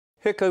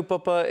He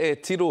kaupapa e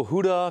tiro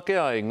hura ake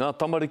ai ngā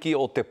tamariki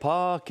o te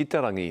pā ki te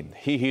rangi.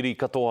 Hihiri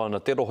katoa na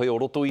te rohe o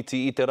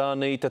Rotoiti I te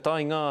rānei Te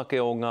Takinga ake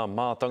o ngā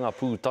mātanga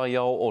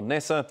pūtaiao o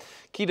NASA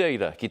ki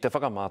reira ki te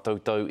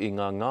whakamātautau I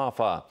ngā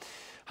ngāwha.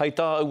 Hei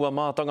tā ua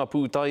mātanga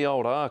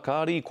pūtaiao rā,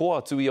 kāri ko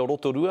atu I o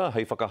Rotorua,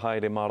 hei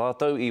whakahaere mā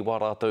rātou I wā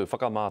rātou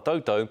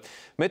whakamātautau,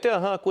 me te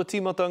aha kua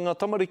tīmata ngā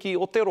tamariki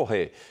o te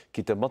rohe,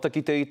 ki te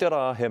matakite I te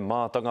rā he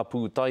mātanga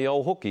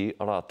pūtaiao hoki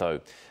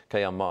rātou.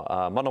 Kei a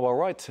manawa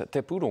right,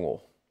 te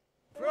pūrongo.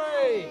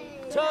 3,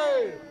 2,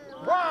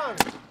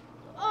 1!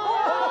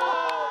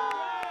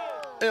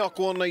 E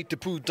ako ana I te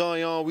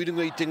pūtaiao I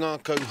runga I te ngā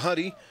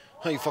kauhari,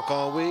 hei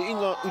whakaawe I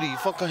ngā uri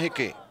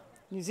whakaheke.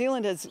 New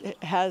Zealand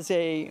has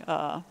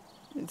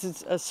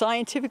it's a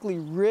scientifically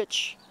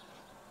rich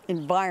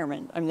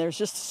environment. I mean, there's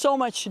just so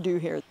much to do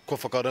here. Ko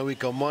whakarau I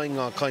ka mai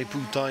ngā kai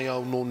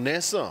pūtaiao no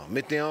NASA,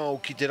 me te ao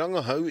ki te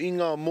rangahau I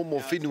ngā momo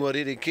whenua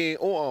rereke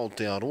o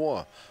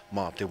Aotearoa,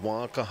 mā te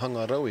wā ka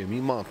hangarau e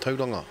mi mā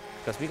tauranga.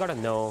 Because we got to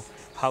know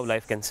how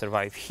life can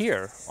survive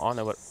here on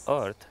our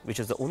Earth, which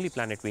is the only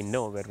planet we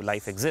know where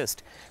life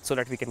exists, so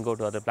that we can go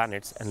to other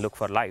planets and look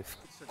for life.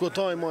 Ko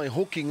tae mai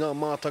hoki ngā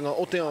mātanga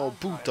o te ao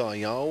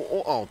pūtaiao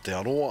o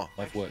Aotearoa.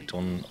 I've worked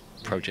on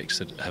projects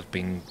that have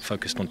been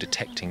focused on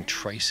detecting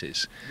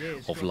traces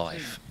of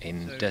life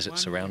in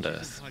deserts around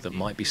Earth that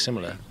might be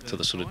similar to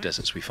the sort of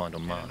deserts we find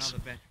on Mars.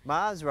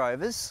 Mars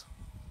rovers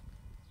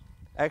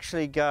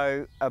actually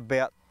go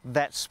about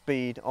that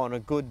speed on a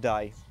good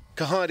day.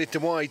 Ka haere te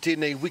wā I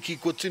tēnei wiki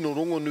ko tino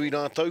rongonui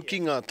rātou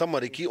ki ngā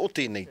tamariki o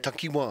tēnei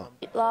takiwā.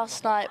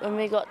 Last night when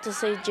we got to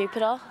see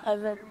Jupiter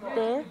over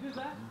there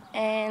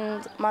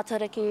and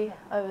Matariki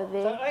over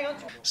there.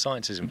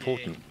 Science is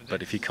important,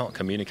 but if you can't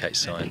communicate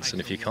science and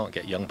if you can't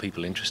get young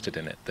people interested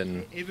in it,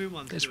 then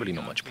there's really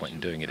not much point in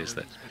doing it, is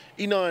there?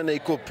 Ina nei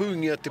ko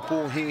pūngia te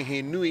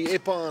pōhehe nui e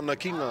pāna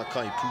ki ngā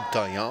kai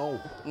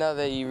pūtaiao. Now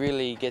that you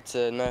really get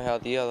to know how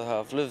the other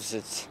half lives,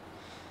 it's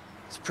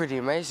pretty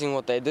amazing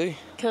what they do.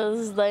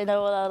 Because they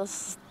know a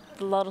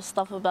lot of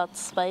stuff about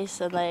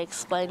space and they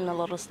explain a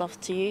lot of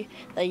stuff to you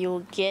that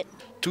you'll get.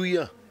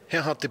 Tuia, he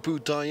aha te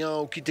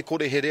pūtaiao ki te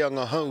kore he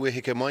reanga hau e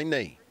heke mai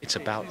nei. It's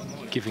about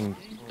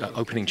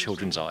opening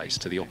children's eyes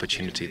to the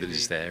opportunity that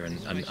is there,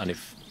 and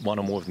if one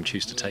or more of them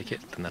choose to take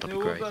it, then that'll be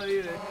great.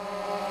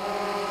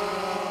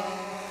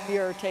 We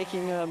are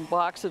taking a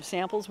box of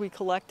samples we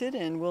collected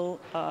and we'll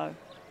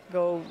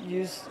go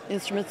use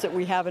instruments that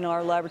we have in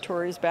our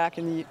laboratories back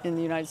in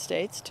the United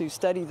States to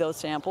study those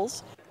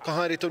samples. Ka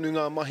haere tonu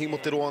ngā mahi mo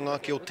te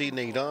roanga ki o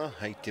tēnei rā,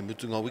 hei te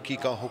mutunga wiki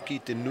ka hoki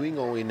te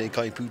nuinga o e nei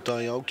kai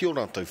pūtaiao ki o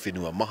rātou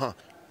whenua maha.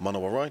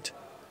 Manawa right,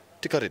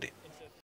 te Karere.